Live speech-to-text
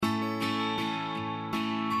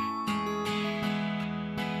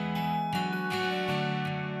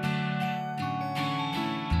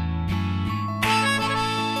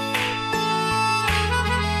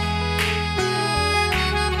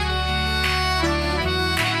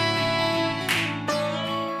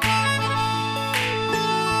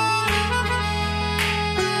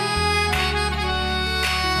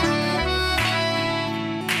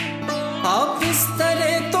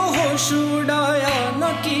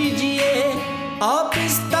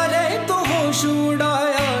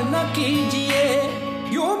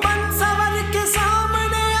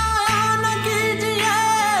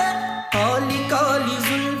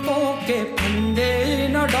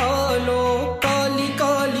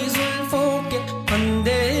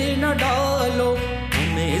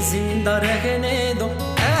जिंदा रहने दो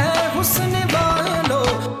ऐ हुस्न वालो,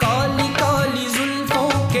 काली काली जुल्फों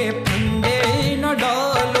के फंदे न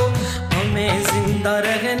डालो, हमें जिंदा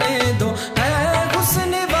रहने दो ऐ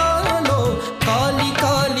हुस्न वालो, काली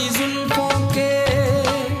काली जुल्फों के।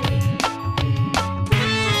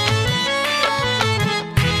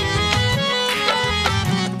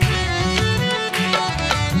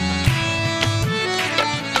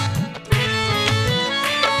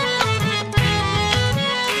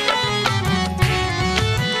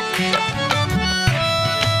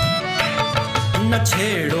 न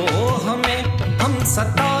छेड़ो हमें, हम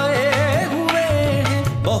सताए हुए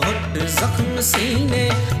हैं, बहुत जख्म सीने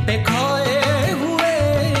पे खाए हुए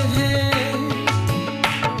हैं।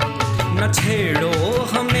 न छेड़ो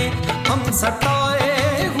हमें, हम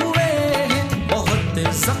सताए हुए हैं, बहुत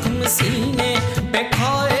जख्म सीने पे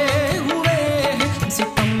खाए हुए हैं।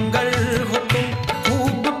 सितमगर हो तुम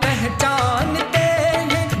खूब पहचानते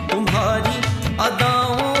हैं, तुम्हारी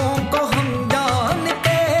अदाओं को हम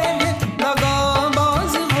जानते हैं।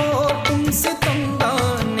 लगाबाज हो तुम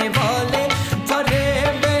सितमगाने वाले,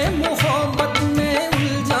 फरेबे मोहब्बत में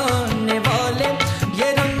उलझाने वाले। ये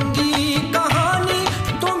रंगी कहानी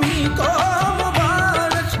तुम्ही को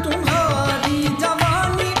मुबारक, तुम्हारी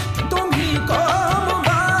जवानी तुम्ही को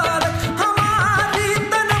मुबारक। हमारी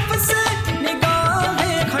तरफ से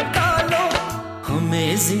निगाहें हटा लो,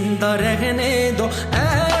 हमें जिंदा रहने दो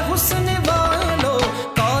ऐ हुस्न वालो,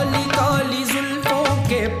 काली काली जुल्फों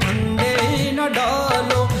के फंदे न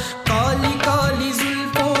डालो, काली काली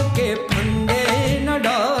जुल्फों के फंदे न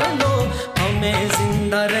डालो, हमें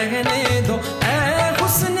जिंदा रहने दो ऐ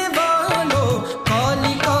हुस्न वालो,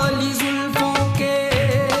 काली काली जुल्फों के।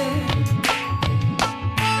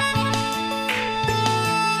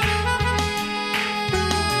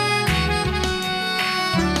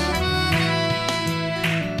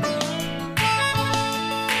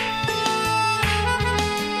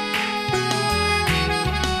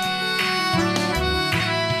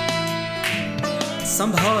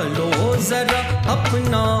 संभालो जरा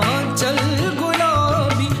अपना चल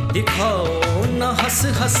गुलाबी, दिखाओ न हंस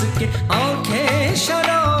हंस के आंखें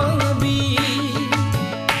शराबी।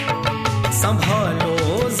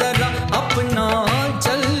 संभालो जरा अपना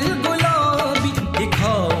चल गुलाबी,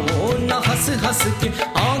 दिखाओ न हंस हंस के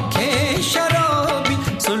आंखें शराबी।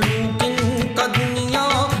 सुलूक इनका दुनिया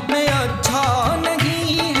में अच्छा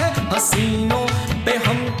नहीं है, हसीनों पे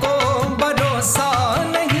हमको भरोसा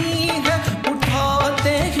नहीं है।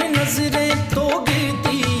 उठाते ही नजरें तो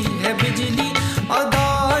गिरती है बिजली, अदा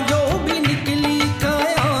जो भी निकली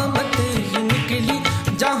कयामत ही निकली।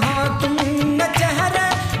 जहां तुमने चेहरे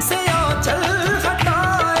से आंचल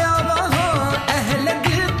हटाया, वहां अहले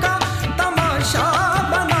दिल का तमाशा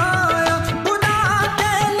बनाया। खुदा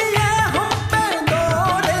के लिए हम पे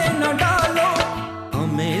दौरे न डालो,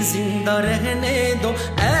 हमें जिंदा रहने दो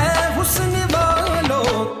ऐ हुस्न वालो,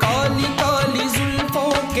 काली काली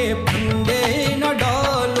जुल्फों के फंदे न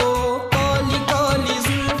डालो, काली काली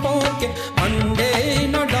जुल्फों के फंदे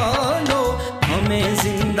न डालो, हमें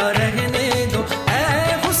जिंदा रहने दो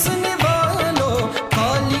ऐ हुस्न वालो,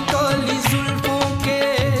 काली काली जुल्फों के।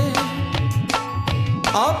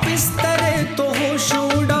 आप इस